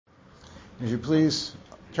Would you please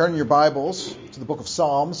turn your Bibles to the book of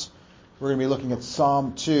Psalms. We're going to be looking at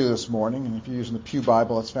Psalm 2 this morning, and if you're using the Pew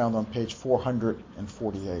Bible, it's found on page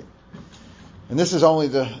 448. And this is only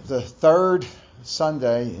the third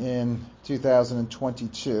Sunday in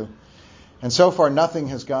 2022, and so far nothing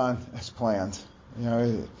has gone as planned.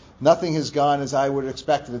 Nothing has gone as I would have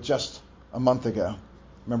expected it just a month ago.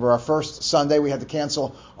 Remember, our first Sunday we had to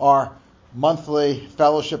cancel our monthly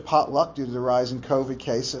fellowship potluck due to the rise in COVID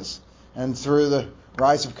cases. And through the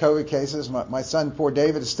rise of COVID cases, my son, poor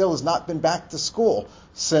David, still has not been back to school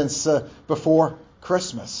since before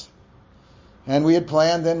Christmas. And we had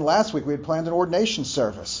planned, last week, an ordination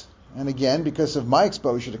service. And again, because of my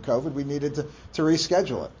exposure to COVID, we needed to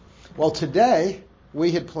reschedule it. Well, today,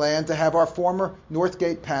 we had planned to have our former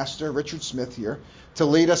Northgate pastor, Richard Smith, here to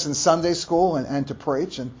lead us in Sunday school and to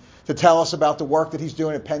preach and to tell us about the work that he's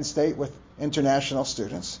doing at Penn State with international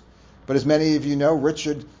students. But as many of you know,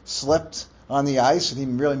 Richard slipped on the ice and he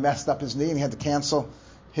really messed up his knee and he had to cancel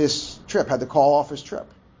his trip, had to call off his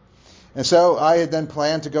trip. And so I had then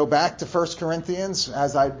planned to go back to 1 Corinthians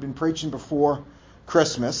as I'd been preaching before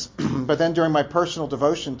Christmas. But then during my personal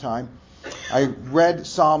devotion time, I read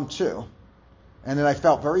Psalm 2. And then I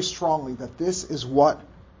felt very strongly that this is what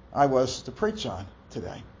I was to preach on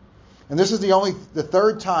today. And this is the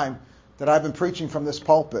third time that I've been preaching from this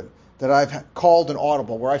pulpit that I've called an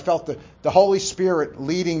audible, where I felt the Holy Spirit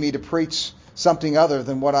leading me to preach something other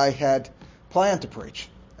than what I had planned to preach.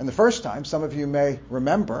 And the first time, some of you may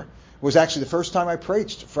remember, was actually the first time I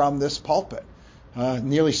preached from this pulpit,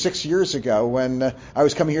 nearly 6 years ago when I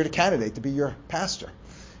was coming here to candidate to be your pastor.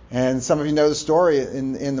 And some of you know the story.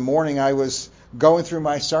 In the morning, I was going through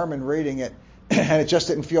my sermon, reading it, and it just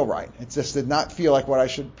didn't feel right. It just did not feel like what I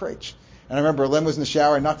should preach. And I remember Lynn was in the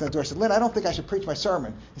shower and knocked on the door. I said, "Lynn, I don't think I should preach my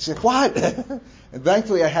sermon." He said, "What?" And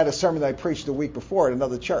thankfully, I had a sermon that I preached the week before at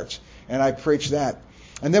another church, and I preached that.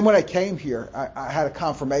 And then when I came here, I had a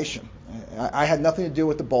confirmation. I had nothing to do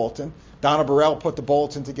with the bulletin. Donna Burrell put the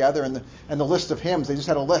bulletin together, and the list of hymns. They just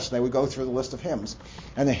had a list, and they would go through the list of hymns.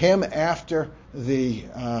 And the hymn after the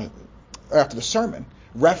sermon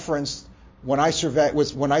referenced when I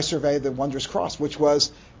surveyed the wondrous cross, which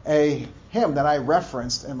was a hymn that I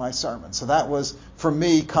referenced in my sermon. So that was, for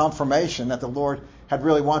me, confirmation that the Lord had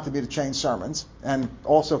really wanted me to change sermons. And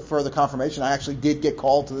also further confirmation, I actually did get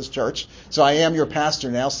called to this church. So I am your pastor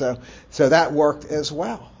now, so that worked as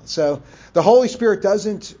well. So the Holy Spirit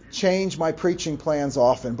doesn't change my preaching plans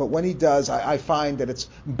often, but when he does, I find that it's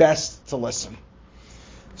best to listen.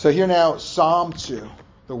 So here now, Psalm 2,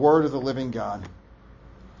 the word of the living God.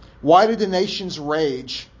 Why do the nations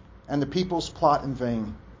rage and the peoples plot in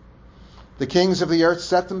vain? The kings of the earth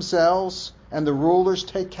set themselves, and the rulers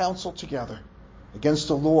take counsel together against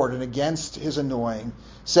the Lord and against his anointing,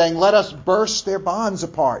 saying, "Let us burst their bonds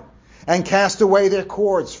apart and cast away their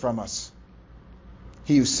cords from us."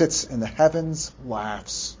 He who sits in the heavens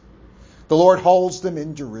laughs. The Lord holds them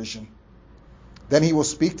in derision. Then he will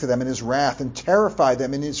speak to them in his wrath and terrify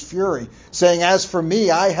them in his fury, saying, "As for me,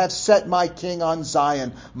 I have set my king on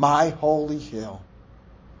Zion, my holy hill.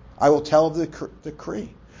 I will tell of the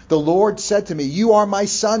decree. The Lord said to me, 'You are my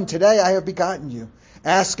son. Today I have begotten you.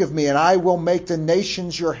 Ask of me, and I will make the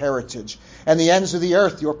nations your heritage, and the ends of the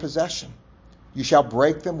earth your possession. You shall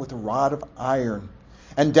break them with a rod of iron,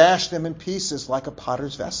 and dash them in pieces like a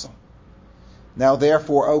potter's vessel.' Now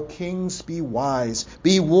therefore, O kings, be wise.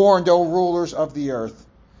 Be warned, O rulers of the earth.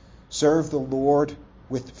 Serve the Lord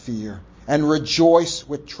with fear, and rejoice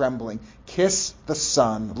with trembling. Kiss the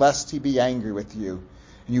Son, lest he be angry with you,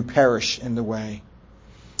 and you perish in the way.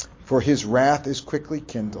 For his wrath is quickly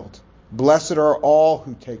kindled. Blessed are all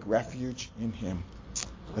who take refuge in him."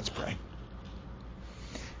 Let's pray.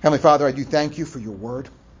 Heavenly Father, I do thank you for your word.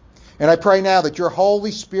 And I pray now that your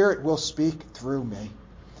Holy Spirit will speak through me.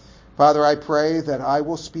 Father, I pray that I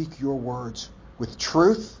will speak your words with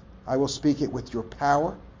truth. I will speak it with your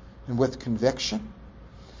power and with conviction.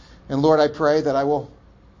 And Lord, I pray that I will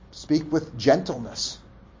speak with gentleness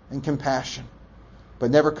and compassion, but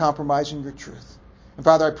never compromising your truth. And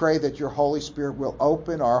Father, I pray that your Holy Spirit will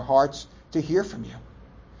open our hearts to hear from you.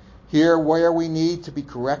 Hear where we need to be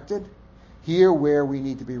corrected. Hear where we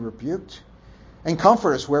need to be rebuked. And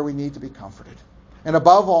comfort us where we need to be comforted. And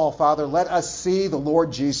above all, Father, let us see the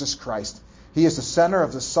Lord Jesus Christ. He is the center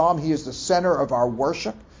of the psalm. He is the center of our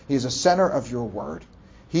worship. He is the center of your word.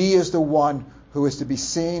 He is the one who is to be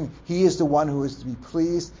seen. He is the one who is to be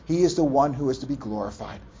pleased. He is the one who is to be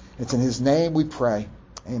glorified. It's in his name we pray.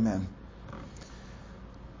 Amen.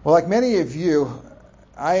 Well, like many of you,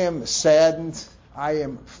 I am saddened. I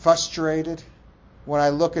am frustrated when I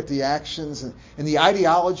look at the actions and the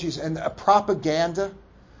ideologies and the propaganda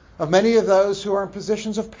of many of those who are in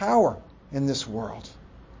positions of power in this world.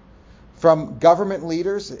 From government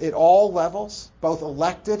leaders at all levels, both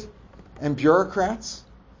elected and bureaucrats,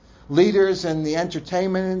 leaders in the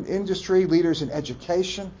entertainment industry, leaders in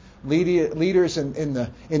education, leaders in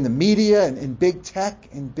the media and in big tech,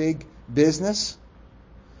 in big business.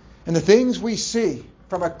 And the things we see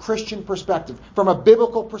from a Christian perspective, from a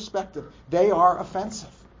biblical perspective, they are offensive.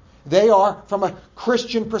 They are, from a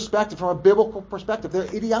Christian perspective, from a biblical perspective, they're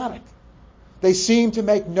idiotic. They seem to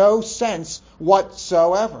make no sense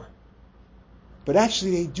whatsoever. But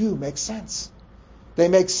actually they do make sense. They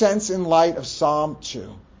make sense in light of Psalm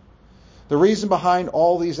 2. The reason behind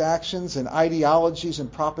all these actions and ideologies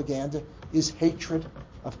and propaganda is hatred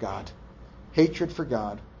of God. Hatred for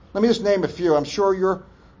God. Let me just name a few. I'm sure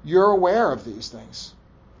you're aware of these things.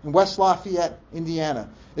 In West Lafayette, Indiana,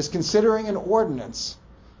 is considering an ordinance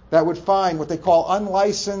that would fine what they call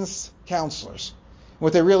unlicensed counselors.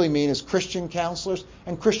 What they really mean is Christian counselors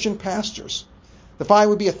and Christian pastors. The fine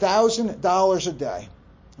would be $1,000 a day.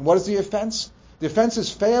 And what is the offense? The offense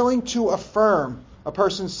is failing to affirm a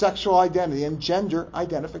person's sexual identity and gender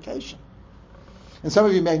identification. And some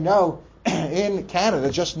of you may know, in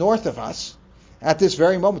Canada, just north of us, at this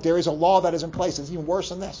very moment, there is a law that is in place. It's even worse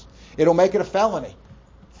than this. It'll make it a felony.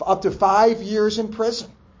 Up to 5 years in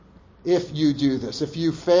prison if you do this. If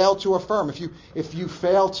you fail to affirm, if you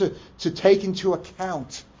fail to take into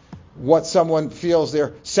account what someone feels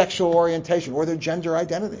their sexual orientation or their gender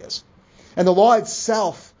identity is. And the law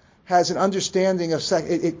itself has an understanding of sex.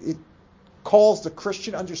 It calls the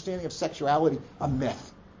Christian understanding of sexuality a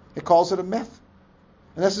myth. It calls it a myth.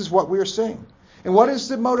 And this is what we are seeing. And what is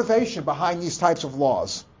the motivation behind these types of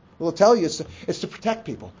laws? Well, I'll tell you, it's to protect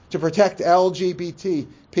people, to protect LGBT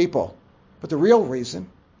people. But the real reason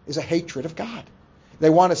is a hatred of God. They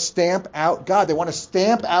want to stamp out God. They want to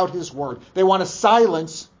stamp out His word. They want to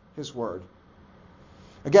silence His word.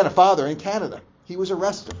 Again, a father in Canada, he was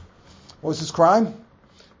arrested. What was his crime?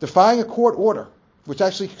 Defying a court order, which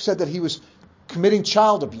actually said that he was committing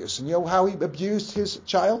child abuse. And you know how he abused his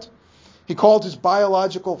child? He called his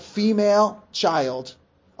biological female child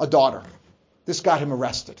a daughter. This got him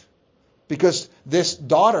arrested because this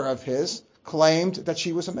daughter of his claimed that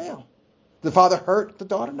she was a male. The father hurt the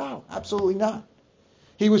daughter? No, absolutely not.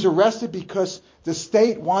 He was arrested because the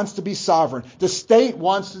state wants to be sovereign. The state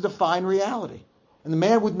wants to define reality. And the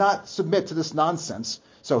man would not submit to this nonsense,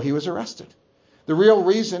 so he was arrested. The real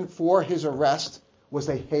reason for his arrest was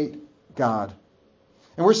they hate God.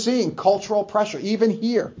 And we're seeing cultural pressure, even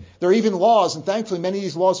here. There are even laws, and thankfully many of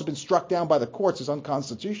these laws have been struck down by the courts as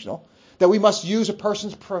unconstitutional, that we must use a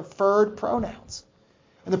person's preferred pronouns.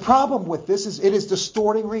 And the problem with this is it is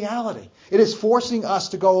distorting reality. It is forcing us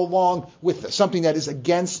to go along with something that is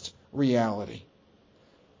against reality.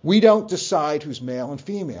 We don't decide who's male and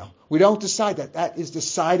female. We don't decide that. That is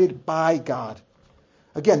decided by God.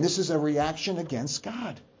 Again, this is a reaction against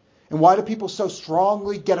God. And why do people so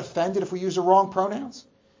strongly get offended if we use the wrong pronouns?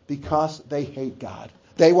 Because they hate God.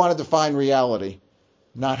 They want to define reality,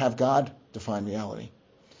 not have God define reality.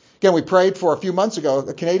 Again, we prayed for a few months ago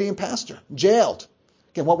a Canadian pastor jailed.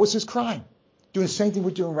 Again, what was his crime? Doing the same thing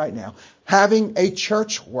we're doing right now. Having a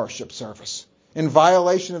church worship service in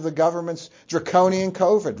violation of the government's draconian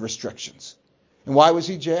COVID restrictions. And why was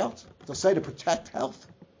he jailed? They'll say to protect health.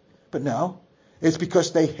 But no, it's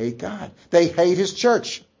because they hate God. They hate His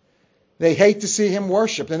church. They hate to see Him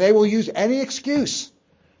worshipped. And they will use any excuse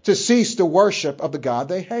to cease the worship of the God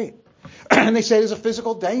they hate. And they say there's a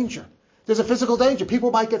physical danger. There's a physical danger.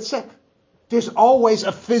 People might get sick. There's always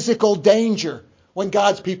a physical danger when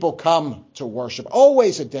God's people come to worship.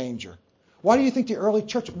 Always a danger. Why do you think the early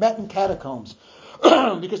church met in catacombs?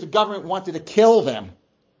 Because the government wanted to kill them.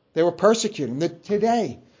 They were persecuting them.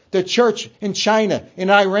 Today, the church in China, in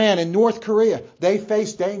Iran, in North Korea, they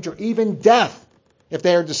face danger, even death, if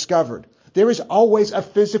they are discovered. There is always a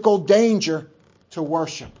physical danger to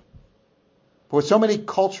worship. But what so many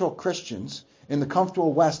cultural Christians in the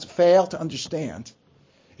comfortable West fail to understand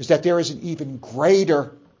is that there is an even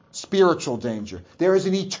greater spiritual danger. There is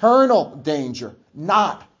an eternal danger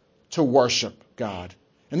not to worship God.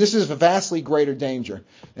 And this is a vastly greater danger.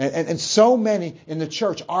 And so many in the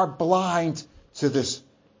church are blind to this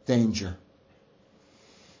danger.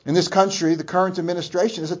 In this country, the current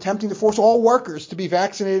administration is attempting to force all workers to be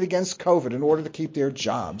vaccinated against COVID in order to keep their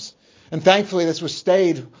jobs. And thankfully, this was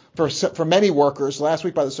stayed for many workers last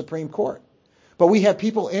week by the Supreme Court. But we have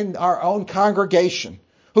people in our own congregation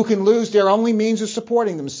who can lose their only means of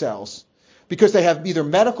supporting themselves because they have either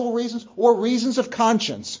medical reasons or reasons of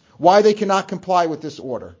conscience why they cannot comply with this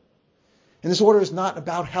order. And this order is not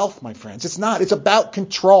about health, my friends. It's not. It's about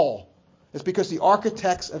control. It's because the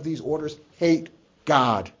architects of these orders hate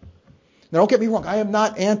God. Now, don't get me wrong. I am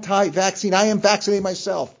not anti-vaccine. I am vaccinated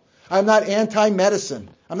myself. I am not anti-medicine.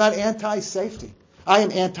 I'm not anti-safety. I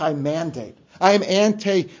am anti-mandate. I am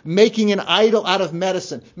anti-making an idol out of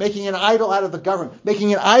medicine, making an idol out of the government,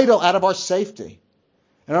 making an idol out of our safety.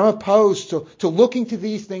 And I'm opposed to looking to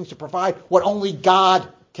these things to provide what only God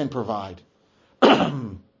can provide.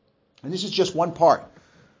 And this is just one part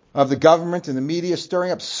of the government and the media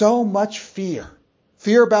stirring up so much fear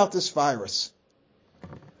about this virus.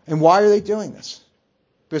 And why are they doing this?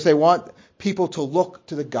 Because they want people to look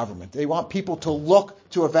to the government. They want people to look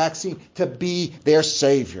to a vaccine to be their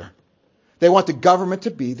savior. They want the government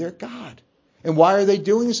to be their God. And why are they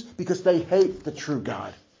doing this? Because they hate the true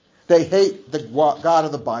God. They hate the God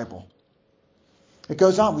of the Bible. It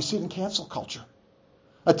goes on. We see it in cancel culture.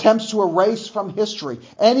 Attempts to erase from history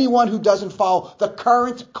anyone who doesn't follow the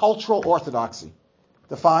current cultural orthodoxy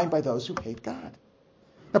defined by those who hate God.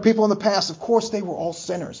 Now, people in the past, of course, they were all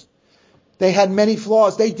sinners. They had many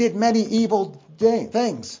flaws. They did many evil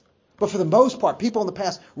things. But for the most part, people in the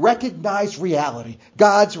past recognized reality,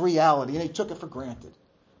 God's reality, and they took it for granted.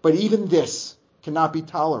 But even this cannot be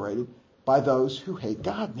tolerated by those who hate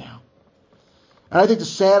God now. And I think the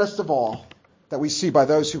saddest of all that we see by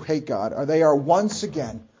those who hate God are they are once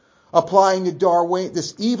again applying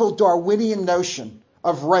this evil Darwinian notion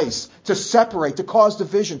of race to separate, to cause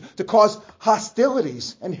division, to cause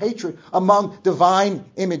hostilities and hatred among divine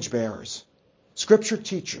image bearers. Scripture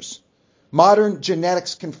teaches, modern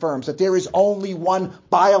genetics confirms that there is only one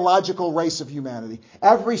biological race of humanity.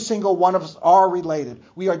 Every single one of us are related.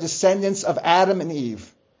 We are descendants of Adam and Eve.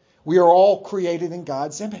 We are all created in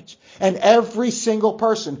God's image. And every single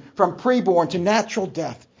person, from preborn to natural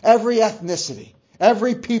death, every ethnicity,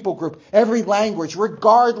 every people group, every language,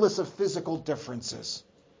 regardless of physical differences,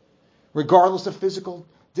 regardless of physical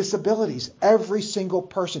disabilities, every single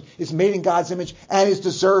person is made in God's image and is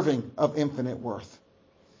deserving of infinite worth.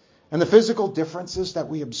 And the physical differences that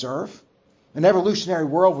we observe, in evolutionary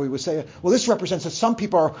world, we would say, well, this represents that some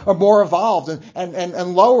people are more evolved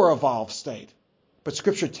and lower evolved state. But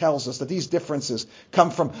Scripture tells us that these differences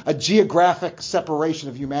come from a geographic separation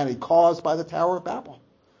of humanity caused by the Tower of Babel.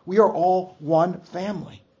 We are all one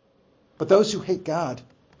family. But those who hate God,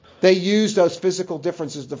 they use those physical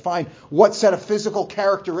differences to define what set of physical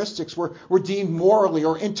characteristics were deemed morally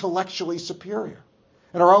or intellectually superior.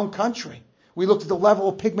 In our own country, we looked at the level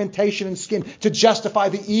of pigmentation in skin to justify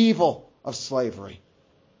the evil of slavery.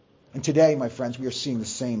 And today, my friends, we are seeing the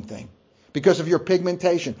same thing. Because of your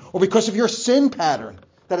pigmentation or because of your sin pattern,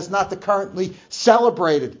 that is not the currently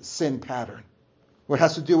celebrated sin pattern, what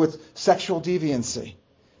has to do with sexual deviancy,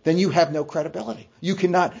 then you have no credibility. You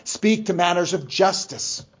cannot speak to matters of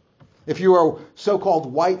justice. If you are a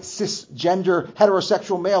so-called white, cisgender,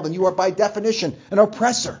 heterosexual male, then you are by definition an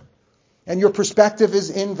oppressor, and your perspective is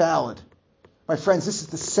invalid. My friends, this is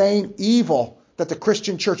the same evil that the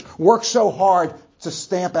Christian church works so hard to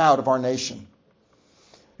stamp out of our nation.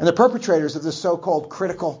 And the perpetrators of this so-called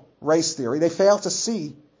critical race theory, they fail to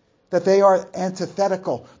see that they are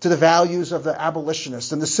antithetical to the values of the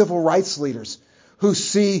abolitionists and the civil rights leaders who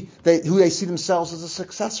they see themselves as a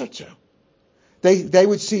successor to. They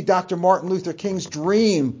would see Dr. Martin Luther King's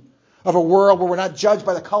dream of a world where we're not judged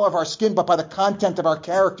by the color of our skin, but by the content of our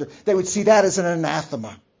character. They would see that as an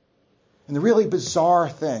anathema. And the really bizarre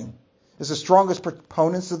thing is the strongest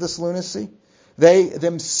proponents of this lunacy, they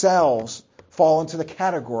themselves fall into the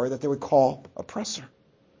category that they would call oppressor.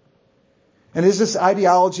 And is this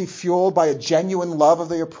ideology fueled by a genuine love of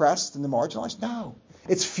the oppressed and the marginalized? No.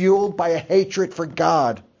 It's fueled by a hatred for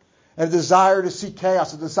God and a desire to see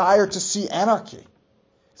chaos, a desire to see anarchy.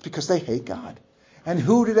 It's because they hate God. And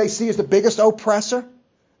who do they see as the biggest oppressor?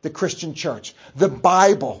 The Christian church. The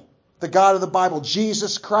Bible. The God of the Bible.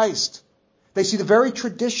 Jesus Christ. They see the very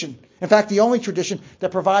tradition, in fact, the only tradition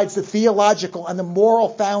that provides the theological and the moral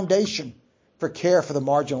foundation for care for the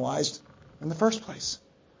marginalized in the first place.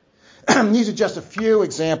 These are just a few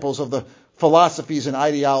examples of the philosophies and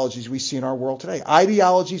ideologies we see in our world today.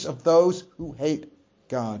 Ideologies of those who hate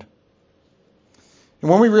God. And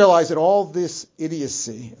when we realize that all this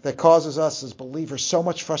idiocy that causes us as believers so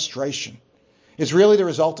much frustration is really the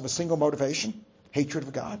result of a single motivation, hatred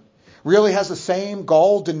of God, really has the same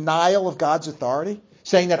goal, denial of God's authority,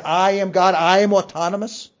 saying that I am God, I am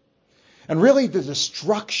autonomous, and really the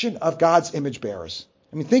destruction of God's image bearers.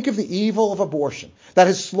 I mean, think of the evil of abortion that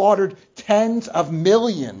has slaughtered tens of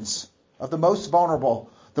millions of the most vulnerable,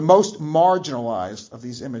 the most marginalized of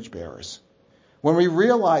these image bearers. When we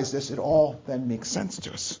realize this, it all then makes sense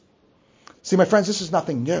to us. See, my friends, this is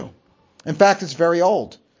nothing new. In fact, it's very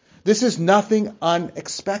old. This is nothing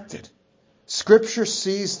unexpected. Scripture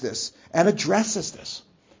sees this and addresses this.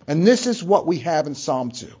 And this is what we have in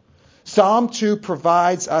Psalm 2. Psalm 2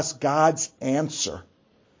 provides us God's answer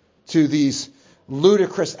to these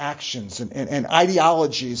ludicrous actions and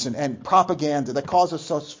ideologies and propaganda that cause us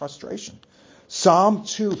such frustration. Psalm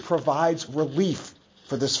 2 provides relief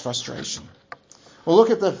for this frustration. Well, look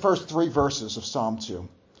at the first 3 verses of Psalm 2.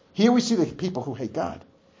 Here we see the people who hate God.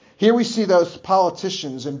 Here we see those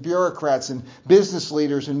politicians and bureaucrats and business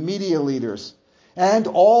leaders and media leaders and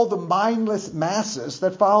all the mindless masses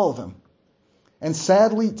that follow them and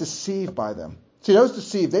sadly deceived by them. See, those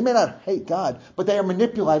deceived, they may not hate God, but they are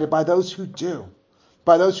manipulated by those who do,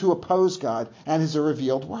 by those who oppose God and his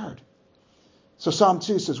revealed word. So Psalm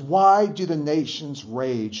 2 says, why do the nations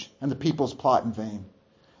rage and the peoples plot in vain?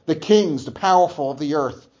 The kings, the powerful of the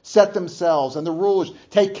earth, set themselves, and the rulers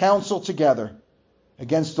take counsel together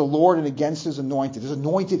against the Lord and against his anointed. His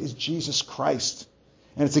anointed is Jesus Christ.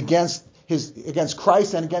 And it's against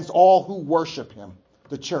Christ and against all who worship him,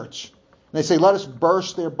 the church. And they say, let us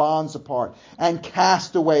burst their bonds apart and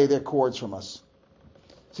cast away their cords from us.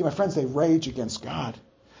 See, my friends, they rage against God.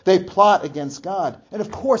 They plot against God. And of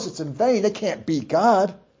course it's in vain. They can't beat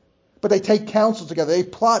God. But they take counsel together. They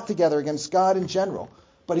plot together against God in general,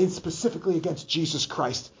 but specifically against Jesus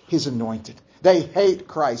Christ, his anointed. They hate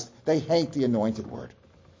Christ. They hate the anointed word.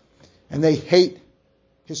 And they hate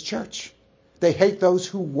his church. They hate those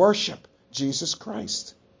who worship Jesus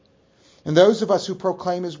Christ. And those of us who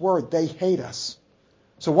proclaim his word, they hate us.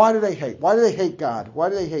 So why do they hate? Why do they hate God? Why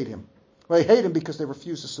do they hate him? Well, they hate him because they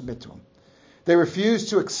refuse to submit to him. They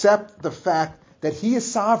refuse to accept the fact that he is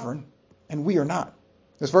sovereign and we are not.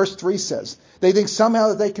 As verse 3 says, they think somehow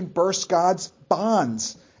that they can burst God's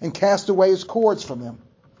bonds and cast away his cords from them,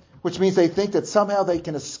 which means they think that somehow they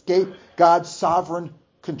can escape God's sovereign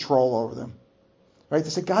control over them. Right?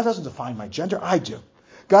 They say, God doesn't define my gender. I do.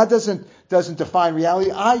 God doesn't define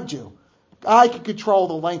reality. I do. I can control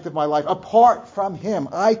the length of my life. Apart from him,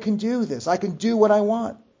 I can do this. I can do what I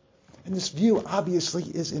want. And this view obviously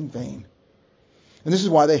is in vain. And this is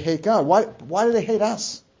why they hate God. Why do they hate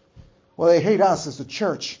us? Well, they hate us as the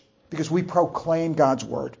church because we proclaim God's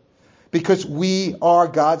word. Because we are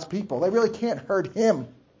God's people. They really can't hurt him.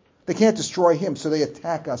 They can't destroy him, so they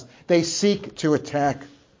attack us. They seek to attack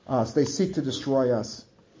us. They seek to destroy us.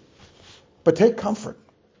 But take comfort.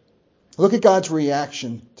 Look at God's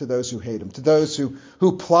reaction to those who hate him, to those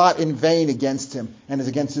who plot in vain against him and is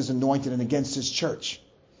against his anointed and against his church.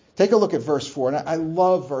 Take a look at verse 4. And I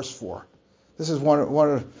love verse 4. This is one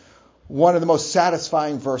of the most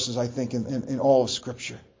satisfying verses, I think, in all of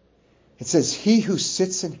Scripture. It says, he who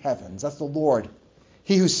sits in heavens, that's the Lord,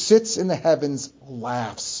 he who sits in the heavens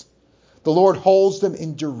laughs. The Lord holds them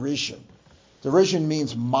in derision. Derision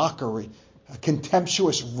means mockery, a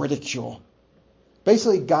contemptuous ridicule.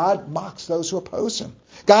 Basically, God mocks those who oppose him.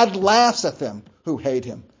 God laughs at them who hate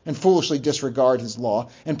him and foolishly disregard his law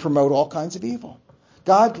and promote all kinds of evil.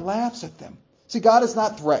 God laughs at them. See, God is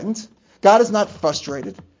not threatened. God is not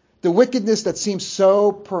frustrated. The wickedness that seems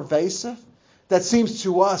so pervasive, that seems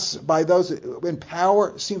to us by those in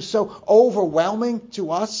power, seems so overwhelming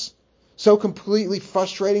to us, so completely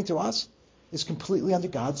frustrating to us, is completely under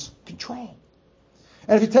God's control.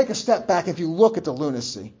 And if you take a step back, if you look at the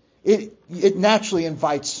lunacy, it naturally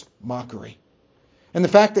invites mockery. And the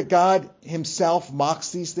fact that God himself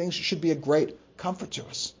mocks these things should be a great comfort to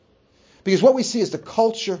us. Because what we see is the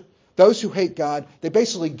culture, those who hate God, they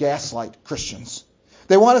basically gaslight Christians.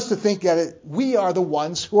 They want us to think that we are the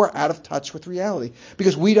ones who are out of touch with reality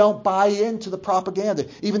because we don't buy into the propaganda,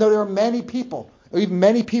 even though there are many people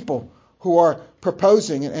who are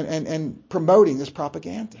proposing and promoting this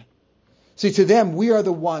propaganda. See, to them, we are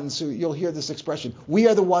the ones who, you'll hear this expression, we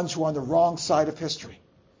are the ones who are on the wrong side of history.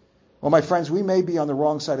 Well, my friends, we may be on the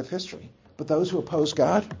wrong side of history, but those who oppose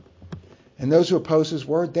God and those who oppose his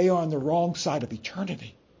word, they are on the wrong side of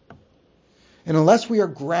eternity. And unless we are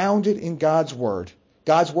grounded in God's word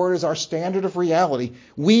is our standard of reality,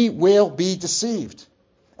 we will be deceived.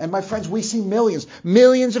 And my friends, we see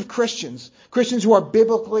millions of Christians who are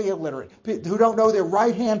biblically illiterate, who don't know their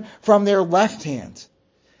right hand from their left hand,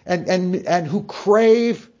 and who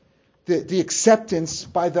crave the acceptance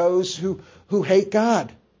by those who hate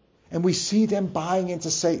God. And we see them buying into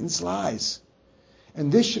Satan's lies.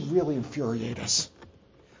 And this should really infuriate us,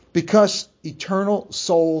 because eternal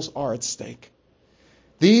souls are at stake.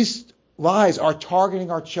 These lies are targeting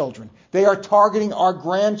our children. They are targeting our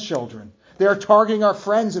grandchildren. They are targeting our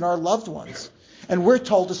friends and our loved ones. And we're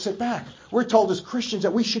told to sit back. We're told as Christians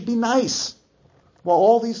that we should be nice, while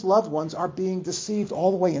all these loved ones are being deceived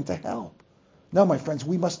all the way into hell. No, my friends,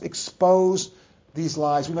 we must expose these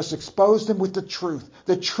lies. We must expose them with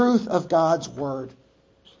the truth of God's word.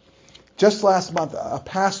 Just last month, a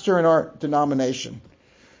pastor in our denomination,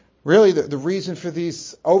 really the reason for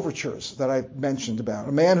these overtures that I mentioned about,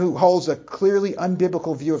 a man who holds a clearly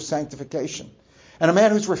unbiblical view of sanctification, and a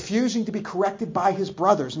man who's refusing to be corrected by his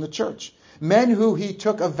brothers in the church, men who he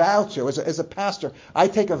took a vow to. As a pastor, I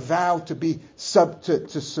take a vow to be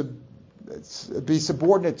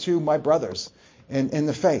subordinate to my brothers in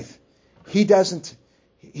the faith. He doesn't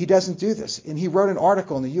do this. And he wrote an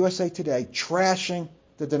article in the USA Today trashing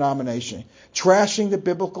the denomination, trashing the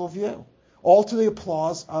biblical view, all to the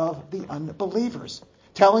applause of the unbelievers,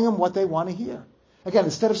 telling them what they want to hear. Again,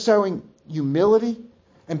 instead of showing humility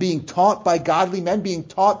and being taught by godly men, being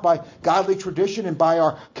taught by godly tradition and by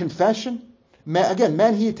our confession,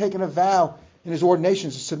 men he had taken a vow in his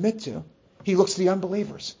ordination to submit to, he looks to the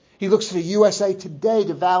unbelievers. He looks to the USA Today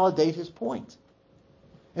to validate his point.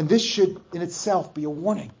 And this should in itself be a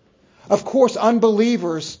warning. Of course,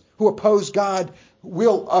 unbelievers who oppose God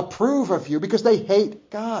will approve of you because they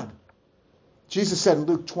hate God. Jesus said in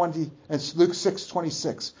Luke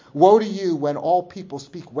 6:26, "Woe to you when all people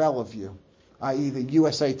speak well of you," i.e. the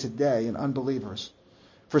USA Today and unbelievers.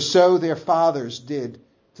 "For so their fathers did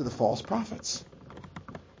to the false prophets."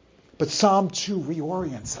 But Psalm 2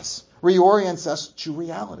 reorients us to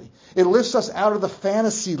reality. It lifts us out of the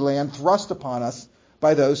fantasy land thrust upon us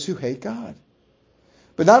by those who hate God.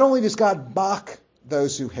 But not only does God mock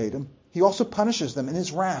those who hate him, he also punishes them in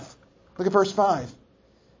his wrath. Look at verse 5.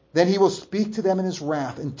 "Then he will speak to them in his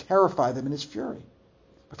wrath and terrify them in his fury."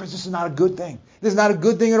 But friends, this is not a good thing. This is not a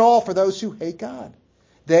good thing at all for those who hate God.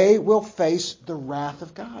 They will face the wrath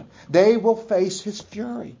of God. They will face his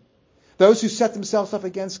fury. Those who set themselves up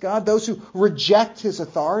against God, those who reject his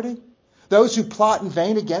authority, those who plot in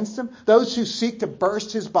vain against him, those who seek to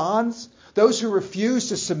burst his bonds, those who refuse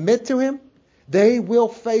to submit to him, they will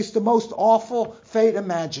face the most awful fate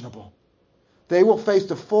imaginable. They will face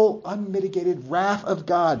the full, unmitigated wrath of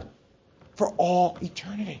God for all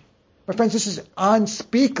eternity. My friends, this is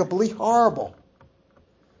unspeakably horrible.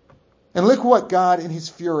 And look what God in his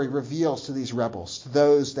fury reveals to these rebels, to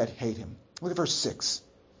those that hate him. Look at verse 6.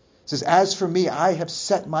 It says, "As for me, I have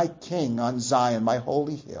set my king on Zion, my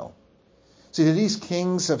holy hill." See, to these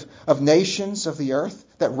kings of nations of the earth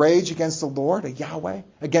that rage against the Lord, Yahweh,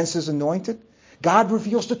 against his anointed, God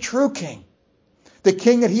reveals the true king, the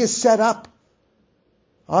king that he has set up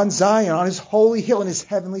on Zion, on his holy hill in his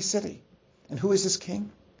heavenly city. And who is this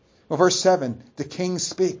king? Well, verse 7, the king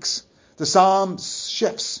speaks. The psalm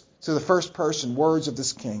shifts to the first person words of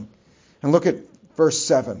this king. And look at verse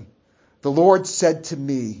 7. "The Lord said to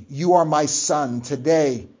me, you are my son.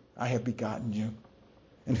 Today I have begotten you."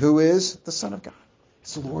 And who is the Son of God?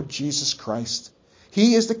 It's the Lord Jesus Christ.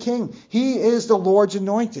 He is the king. He is the Lord's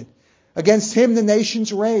anointed. Against him the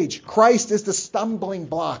nations rage. Christ is the stumbling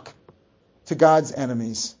block to God's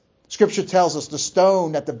enemies. Scripture tells us the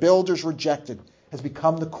stone that the builders rejected has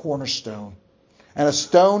become the cornerstone, and a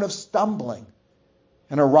stone of stumbling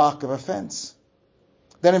and a rock of offense.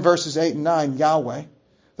 Then in verses 8 and 9, Yahweh,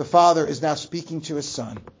 the Father, is now speaking to his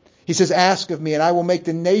Son. He says, "Ask of me, and I will make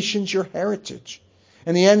the nations your heritage,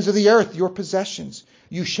 and the ends of the earth your possessions.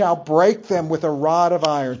 You shall break them with a rod of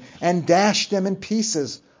iron, and dash them in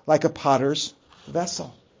pieces like a potter's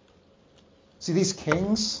vessel." See, these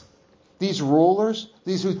kings, these rulers,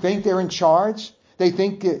 these who think they're in charge, they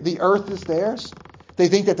think the earth is theirs. They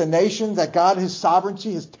think that the nation, that God, his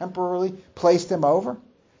sovereignty, has temporarily placed them over.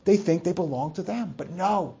 They think they belong to them. But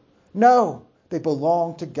no, they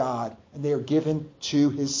belong to God, and they are given to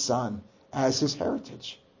his Son as his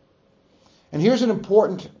heritage. And here's an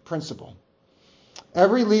important principle.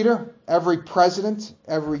 Every leader, every president,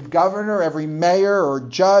 every governor, every mayor or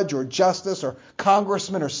judge or justice or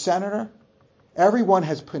congressman or senator, everyone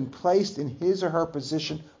has been placed in his or her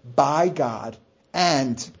position by God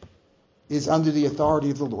and is under the authority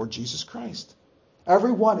of the Lord Jesus Christ.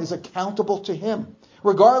 Everyone is accountable to him,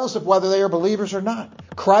 regardless of whether they are believers or not.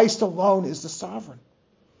 Christ alone is the sovereign.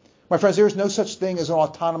 My friends, there is no such thing as an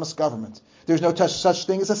autonomous government. There's no such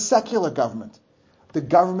thing as a secular government. The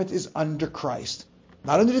government is under Christ,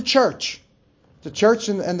 not under the church. The church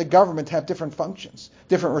and the government have different functions,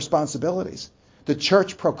 different responsibilities. The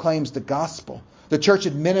church proclaims the gospel. The church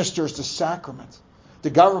administers the sacrament. The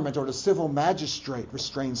government or the civil magistrate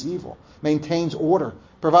restrains evil, maintains order,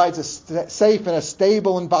 provides a safe and a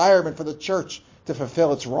stable environment for the church to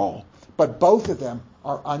fulfill its role. But both of them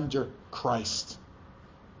are under Christ.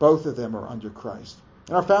 Both of them are under Christ.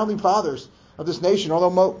 And our founding fathers of this nation,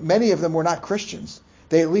 although many of them were not Christians,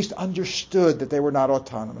 they at least understood that they were not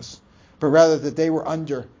autonomous, but rather that they were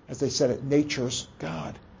under, as they said it, nature's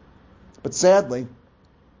God. But sadly,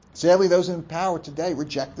 those in power today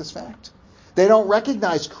reject this fact. They don't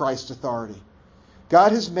recognize Christ's authority.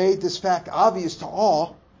 God has made this fact obvious to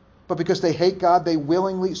all, but because they hate God, they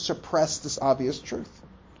willingly suppress this obvious truth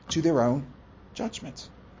to their own judgment.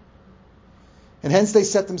 And hence they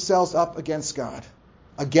set themselves up against God,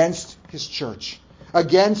 against His church,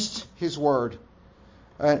 against His word.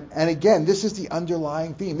 And again, this is the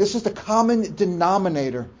underlying theme. This is the common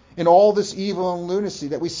denominator in all this evil and lunacy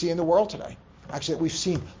that we see in the world today. Actually, that we've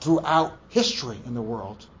seen throughout history in the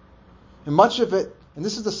world. And much of it, and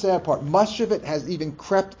this is the sad part, much of it has even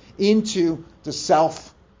crept into the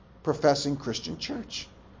self-professing Christian church.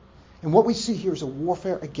 And what we see here is a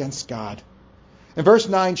warfare against God. And verse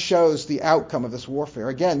 9 shows the outcome of this warfare.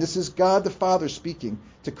 Again, this is God the Father speaking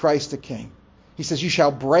to Christ the King. He says, "You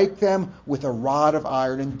shall break them with a rod of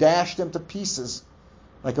iron and dash them to pieces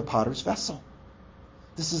like a potter's vessel."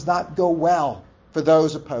 This does not go well for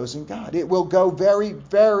those opposing God. It will go very,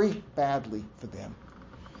 very badly for them.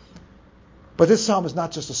 But this psalm is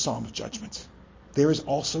not just a psalm of judgment. There is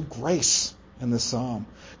also grace in this psalm.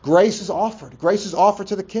 Grace is offered. Grace is offered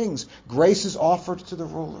to the kings. Grace is offered to the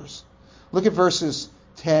rulers. Look at verses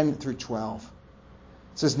 10 through 12.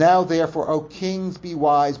 It says, "Now therefore, O kings, be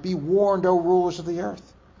wise. Be warned, O rulers of the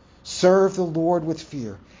earth. Serve the Lord with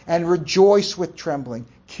fear and rejoice with trembling.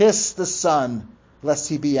 Kiss the Son, lest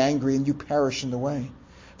he be angry and you perish in the way.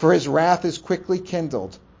 For his wrath is quickly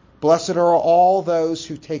kindled. Blessed are all those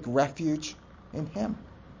who take refuge in him."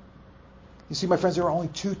 You see, my friends, there are only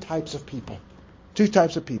two types of people. Two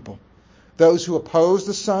types of people. Those who oppose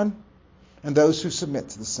the Son and those who submit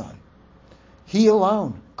to the Son. He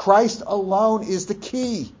alone, Christ alone, is the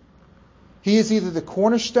key. He is either the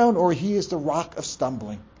cornerstone or he is the rock of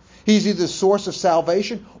stumbling. He's either the source of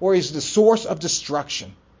salvation or he's the source of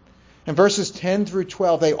destruction. In verses 10 through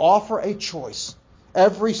 12, they offer a choice.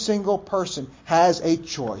 Every single person has a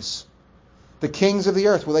choice. The kings of the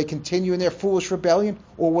earth, will they continue in their foolish rebellion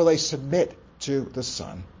or will they submit to the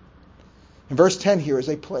Son? In verse 10 here is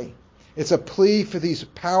a plea. It's a plea for these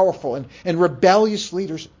powerful and rebellious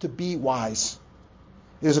leaders to be wise.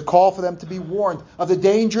 It is a call for them to be warned of the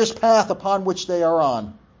dangerous path upon which they are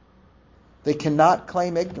on. They cannot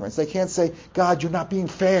claim ignorance. They can't say, "God, you're not being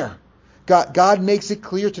fair." God makes it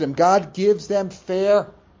clear to them. God gives them fair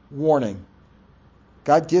warning.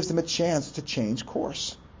 God gives them a chance to change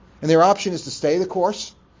course. And their option is to stay the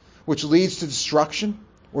course, which leads to destruction,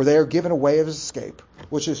 or they are given a way of escape,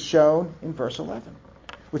 which is shown in verse 11,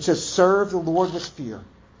 which says, "Serve the Lord with fear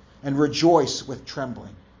and rejoice with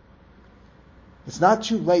trembling." It's not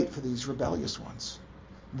too late for these rebellious ones.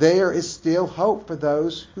 There is still hope for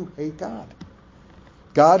those who hate God.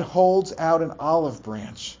 God holds out an olive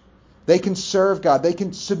branch. They can serve God. They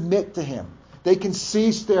can submit to him. They can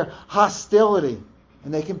cease their hostility,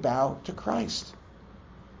 and they can bow to Christ.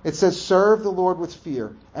 It says, "Serve the Lord with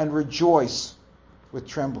fear and rejoice with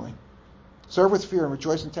trembling." Serve with fear and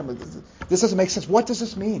rejoice in trembling. This doesn't make sense. What does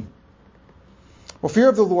this mean? Well, fear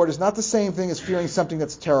of the Lord is not the same thing as fearing something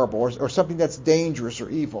that's terrible or something that's dangerous or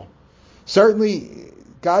evil. Certainly,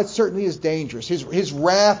 God certainly is dangerous. His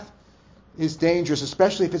wrath is dangerous,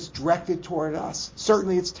 especially if it's directed toward us.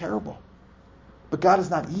 Certainly it's terrible. But God is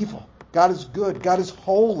not evil. God is good. God is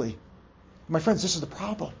holy. My friends, this is the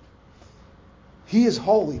problem. He is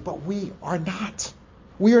holy, but we are not.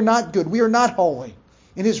 We are not good. We are not holy.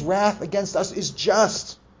 And his wrath against us is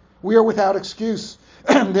just. We are without excuse.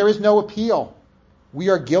 There is no appeal. We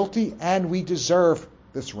are guilty and we deserve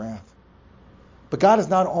this wrath. But God is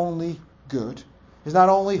not only good, he's not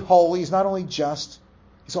only holy, he's not only just,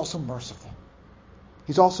 he's also merciful.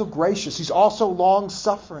 He's also gracious. He's also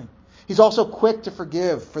long-suffering. He's also quick to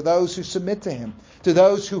forgive for those who submit to him, to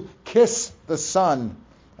those who kiss the Son,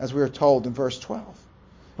 as we are told in verse 12.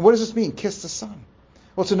 And what does this mean, kiss the Son?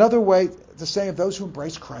 Well, it's another way to say of those who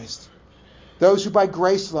embrace Christ. Those who by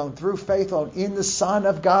grace alone, through faith alone, in the Son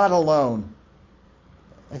of God alone,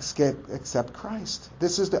 accept Christ.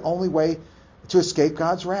 This is the only way to escape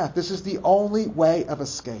God's wrath. This is the only way of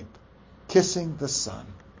escape, kissing the Son.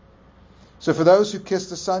 So for those who kiss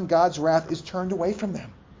the Son, God's wrath is turned away from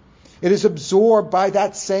them. It is absorbed by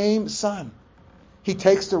that same Son. He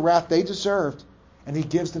takes the wrath they deserved and he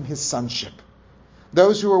gives them his sonship.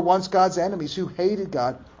 Those who were once God's enemies, who hated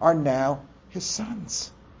God, are now his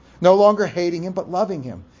sons. No longer hating him, but loving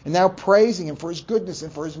him. And now praising him for his goodness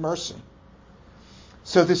and for his mercy.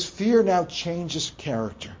 So this fear now changes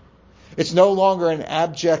character. It's no longer an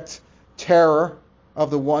abject terror of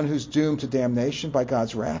the one who's doomed to damnation by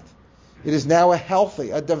God's wrath. It is now a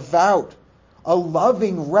healthy, a devout, a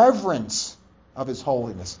loving reverence of his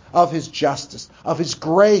holiness, of his justice, of his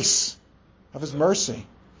grace, of his mercy.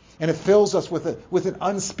 And it fills us with an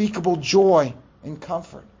unspeakable joy and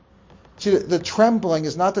comfort. See, the trembling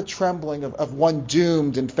is not the trembling of one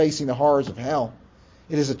doomed and facing the horrors of hell.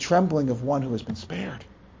 It is a trembling of one who has been spared.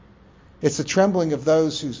 It's the trembling of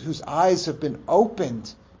those whose eyes have been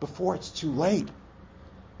opened before it's too late,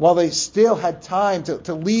 while they still had time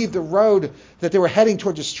to leave the road that they were heading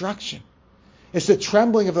toward destruction. It's the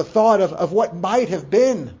trembling of the thought of what might have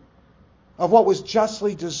been, of what was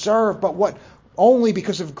justly deserved, but what only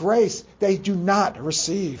because of grace they do not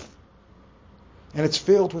receive. And it's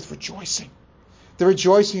filled with rejoicing. The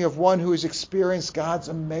rejoicing of one who has experienced God's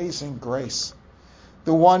amazing grace.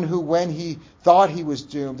 The one who, when he thought he was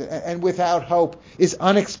doomed and without hope, is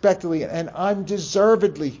unexpectedly and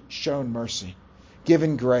undeservedly shown mercy,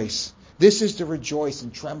 given grace. This is the rejoice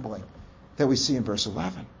and trembling that we see in verse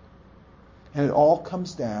 11. And it all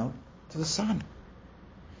comes down to the Son.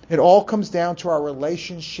 It all comes down to our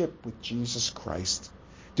relationship with Jesus Christ.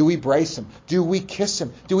 Do we embrace him? Do we kiss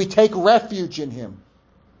him? Do we take refuge in him?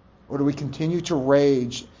 Or do we continue to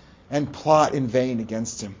rage and plot in vain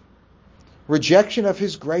against him? Rejection of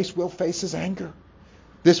his grace will face his anger.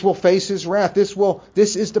 This will face his wrath.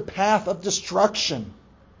 This is the path of destruction.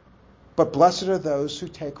 But blessed are those who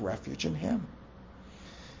take refuge in him.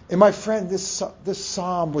 And my friend, this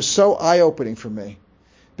psalm was so eye-opening for me,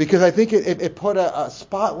 because I think it put a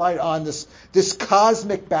spotlight on this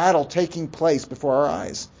cosmic battle taking place before our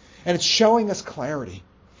eyes. And it's showing us clarity.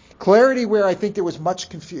 Clarity where I think there was much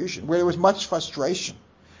confusion, where there was much frustration.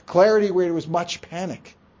 Clarity where there was much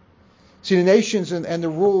panic. See, the nations and the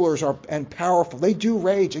rulers and powerful, they do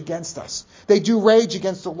rage against us. They do rage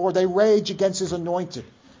against the Lord. They rage against his anointed,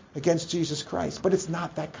 against Jesus Christ. But it's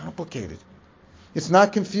not that complicated. It's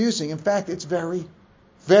not confusing. In fact, it's very,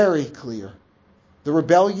 very clear. The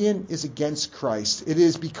rebellion is against Christ. It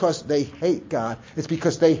is because they hate God. It's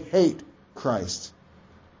because they hate Christ.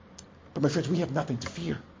 But my friends, we have nothing to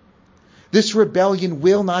fear. This rebellion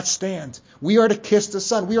will not stand. We are to kiss the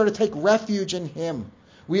Son. We are to take refuge in him.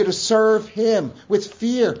 We are to serve him with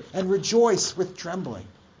fear and rejoice with trembling.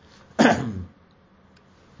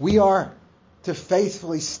 We are to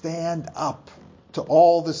faithfully stand up to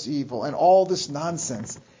all this evil and all this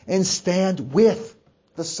nonsense and stand with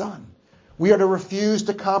the Son. We are to refuse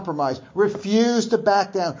to compromise, refuse to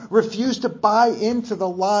back down, refuse to buy into the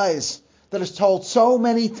lies that is told so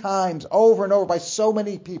many times over and over by so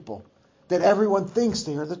many people that everyone thinks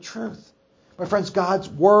they are the truth. My friends, God's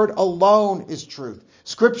word alone is truth.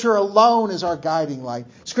 Scripture alone is our guiding light.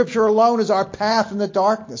 Scripture alone is our path in the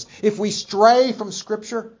darkness. If we stray from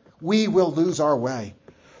Scripture, we will lose our way.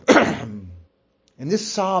 And this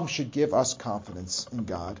psalm should give us confidence in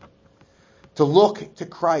God. To look to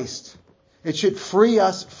Christ. It should free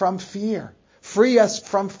us from fear. Free us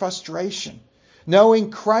from frustration.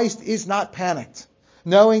 Knowing Christ is not panicked.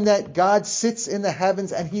 Knowing that God sits in the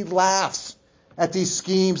heavens and he laughs at these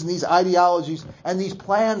schemes and these ideologies and these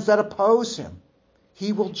plans that oppose him.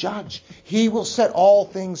 He will judge. He will set all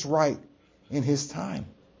things right in his time.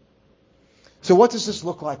 So what does this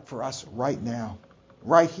look like for us right now?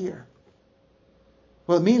 Right here?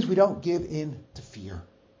 Well, it means we don't give in to fear.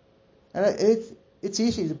 And it's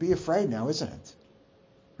easy to be afraid now, isn't it?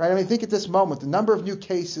 Right? I mean, think at this moment, the number of new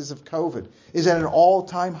cases of COVID is at an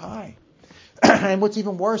all-time high. And what's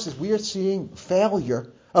even worse is we are seeing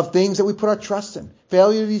failure of things that we put our trust in.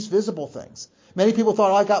 Failure of these visible things. Many people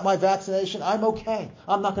thought, I got my vaccination, I'm okay.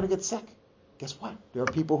 I'm not going to get sick. Guess what? There are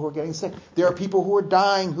people who are getting sick. There are people who are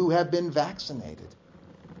dying who have been vaccinated.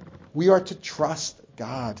 We are to trust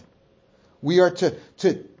God. We are to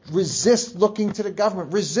resist looking to the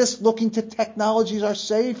government, resist looking to technology as our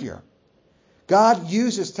Savior. God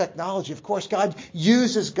uses technology. Of course, God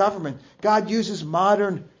uses government. God uses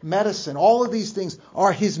modern medicine. All of these things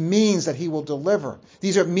are his means that he will deliver.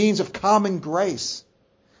 These are means of common grace.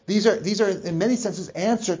 These are in many senses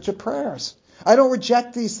answer to prayers. I don't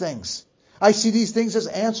reject these things. I see these things as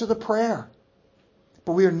answer to prayer.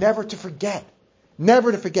 But we are never to forget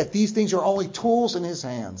these things are only tools in his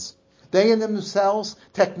hands. They in themselves,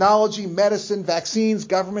 technology, medicine, vaccines,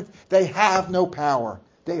 government, they have no power.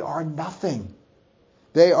 They are nothing.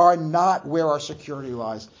 They are not where our security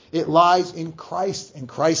lies. It lies in Christ and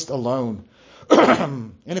Christ alone.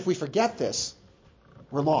 And if we forget this,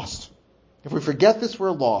 we're lost. If we forget this,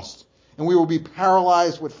 we're lost. And we will be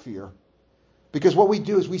paralyzed with fear. Because what we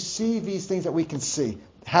do is we see these things that we can see,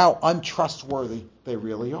 how untrustworthy they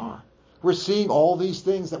really are. We're seeing all these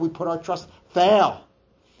things that we put our trust fail.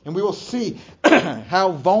 And we will see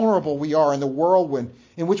how vulnerable we are in the whirlwind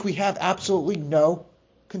in which we have absolutely no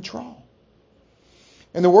control.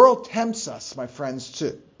 And the world tempts us, my friends,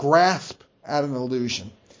 to grasp at an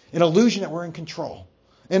illusion that we're in control.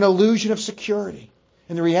 an illusion of security.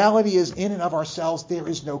 And the reality is, in and of ourselves, there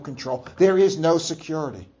is no control. There is no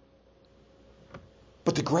security.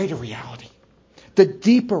 But the greater reality, the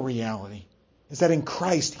deeper reality, is that in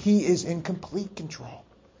Christ, He is in complete control.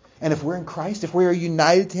 And if we're in Christ, if we are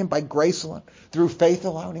united to Him by grace alone, through faith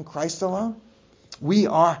alone, in Christ alone, we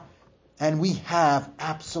are and we have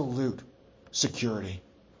absolute security.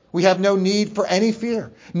 We have no need for any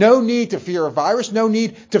fear. No need to fear a virus. No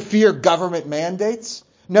need to fear government mandates.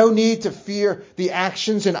 No need to fear the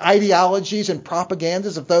actions and ideologies and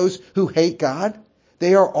propagandas of those who hate God.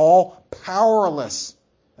 They are all powerless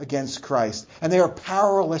against Christ. And they are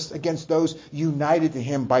powerless against those united to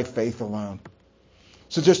Him by faith alone.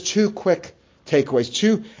 So just two quick takeaways,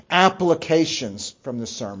 two applications from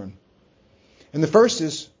this sermon. And the first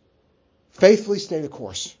is faithfully stay the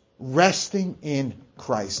course, resting in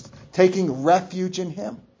Christ, taking refuge in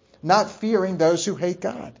Him, not fearing those who hate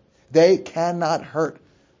God. They cannot hurt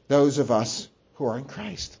those of us who are in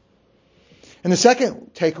Christ. And the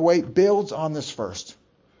second takeaway builds on this first.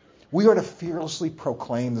 We are to fearlessly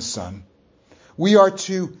proclaim the Son. We are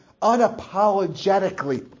to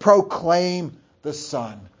unapologetically proclaim the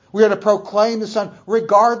Son. We are to proclaim the Son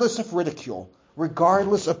regardless of ridicule,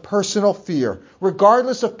 regardless of personal fear,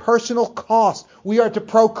 regardless of personal cost. We are to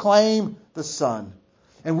proclaim the Son.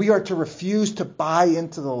 And we are to refuse to buy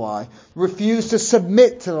into the lie, refuse to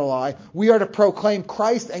submit to the lie. We are to proclaim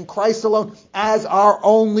Christ and Christ alone as our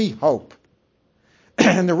only hope.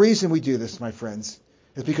 And the reason we do this, my friends,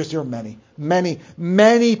 is because there are many, many,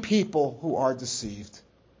 many people who are deceived.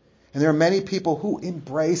 And there are many people who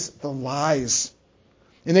embrace the lies.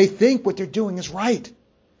 And they think what they're doing is right.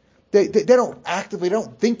 They don't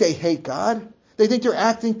think they hate God. They think they're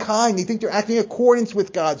acting kind. They think they're acting in accordance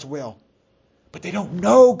with God's will. But they don't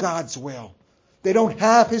know God's will. They don't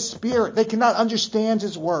have His Spirit. They cannot understand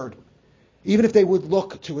His Word. Even if they would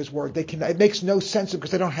look to His Word, it makes no sense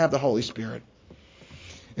because they don't have the Holy Spirit.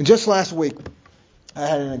 And just last week, I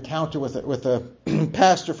had an encounter with a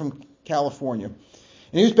pastor from California.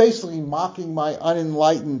 And he was basically mocking my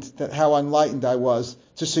how unenlightened I was,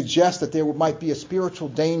 to suggest that there might be a spiritual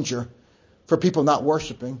danger for people not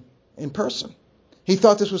worshiping in person. He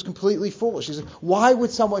thought this was completely foolish. He said, why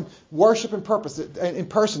would someone worship in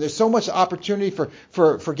person? There's so much opportunity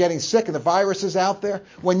for getting sick, and the virus is out there,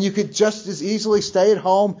 when you could just as easily stay at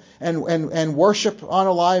home and worship on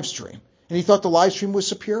a live stream. And he thought the live stream was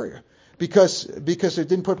superior because it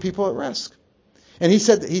didn't put people at risk. And he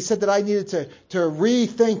said that I needed to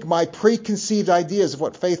rethink my preconceived ideas of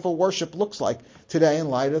what faithful worship looks like today in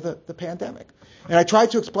light of the pandemic. And I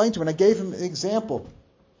tried to explain to him, and I gave him an example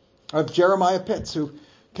of Jeremiah Pitts, who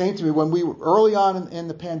came to me when we were early on in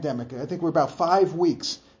the pandemic. I think we were about 5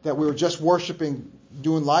 weeks that we were just worshiping,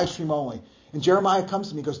 doing live stream only. And Jeremiah comes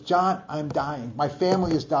to me and goes, John, I'm dying. My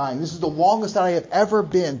family is dying. This is the longest that I have ever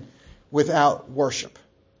been without worship.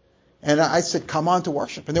 And I said, come on to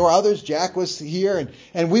worship. And there were others. Jack was here.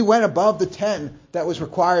 And we went above the 10 that was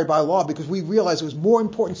required by law because we realized it was more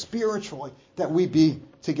important spiritually that we be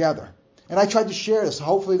together. And I tried to share this.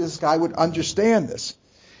 Hopefully this guy would understand this.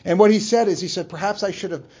 And what he said, perhaps I should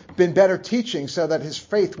have been better teaching so that his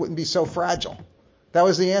faith wouldn't be so fragile. That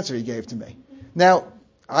was the answer he gave to me. Now,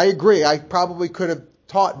 I agree. I probably could have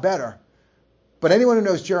taught better. But anyone who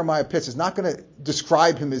knows Jeremiah Pitts is not going to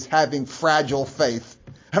describe him as having fragile faith.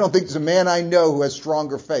 I don't think there's a man I know who has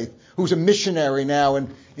stronger faith, who's a missionary now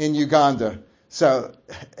in Uganda. So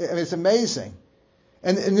it's amazing.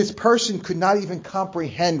 And this person could not even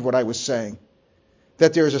comprehend what I was saying,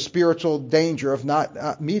 that there is a spiritual danger of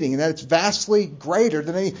not meeting, and that it's vastly greater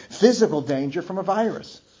than any physical danger from a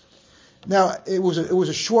virus. Now, it was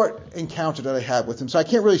a short encounter that I had with him, so I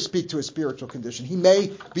can't really speak to his spiritual condition. He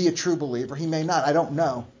may be a true believer. He may not. I don't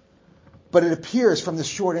know. But it appears from this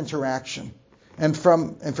short interaction, and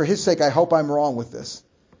for his sake, I hope I'm wrong with this,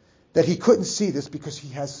 that he couldn't see this because he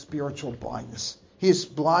has spiritual blindness. He is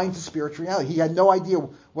blind to spiritual reality. He had no idea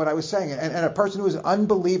what I was saying. And a person who is an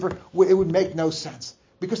unbeliever, it would make no sense.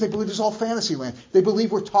 Because they believe it's all fantasy land. They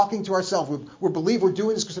believe we're talking to ourselves. We believe we're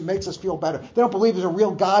doing this because it makes us feel better. They don't believe there's a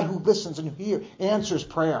real God who listens and who answers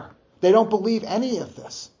prayer. They don't believe any of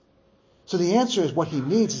this. So the answer is what he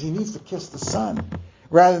needs is he needs to kiss the Son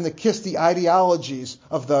rather than to kiss the ideologies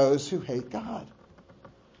of those who hate God.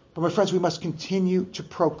 But my friends, we must continue to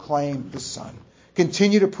proclaim the Son.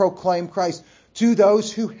 Continue to proclaim Christ to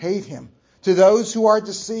those who hate him, to those who are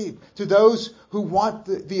deceived, to those who want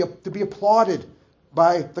to be applauded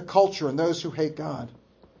by the culture and those who hate God.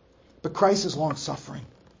 But Christ is long-suffering,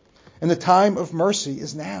 and the time of mercy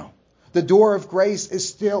is now. The door of grace is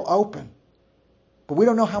still open, but we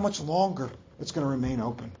don't know how much longer it's going to remain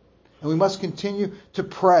open. And we must continue to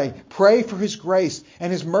pray. Pray for His grace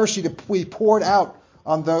and His mercy to be poured out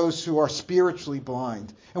on those who are spiritually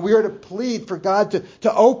blind. And we are to plead for God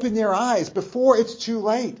to open their eyes before it's too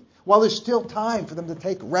late, while there's still time for them to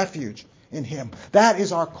take refuge in Him. That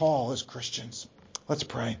is our call as Christians. Let's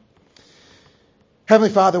pray.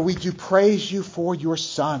 Heavenly Father, we do praise You for Your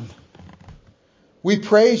Son. We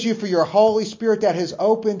praise You for Your Holy Spirit that has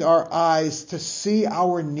opened our eyes to see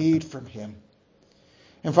our need from Him.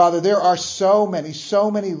 And Father, there are so many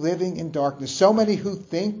living in darkness, so many who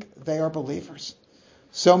think they are believers,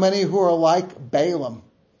 so many who are like Balaam,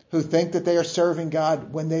 who think that they are serving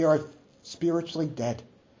God when they are spiritually dead,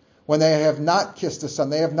 when they have not kissed the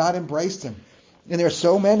Son, they have not embraced Him. And there are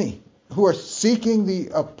so many who are seeking the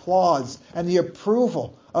applause and the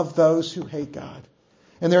approval of those who hate God.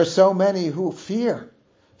 And there are so many who fear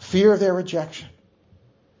their rejection.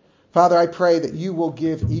 Father, I pray that You will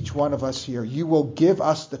give each one of us here, You will give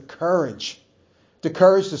us the courage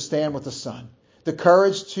to stand with the Son, the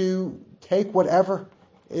courage to take whatever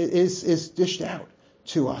is dished out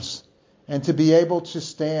to us, and to be able to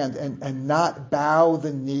stand and not bow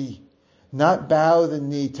the knee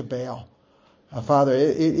to Baal. Father,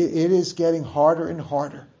 it is getting harder and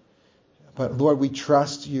harder. But Lord, we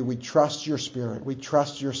trust You. We trust Your Spirit. We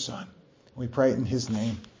trust Your Son. We pray it in His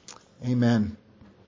name. Amen.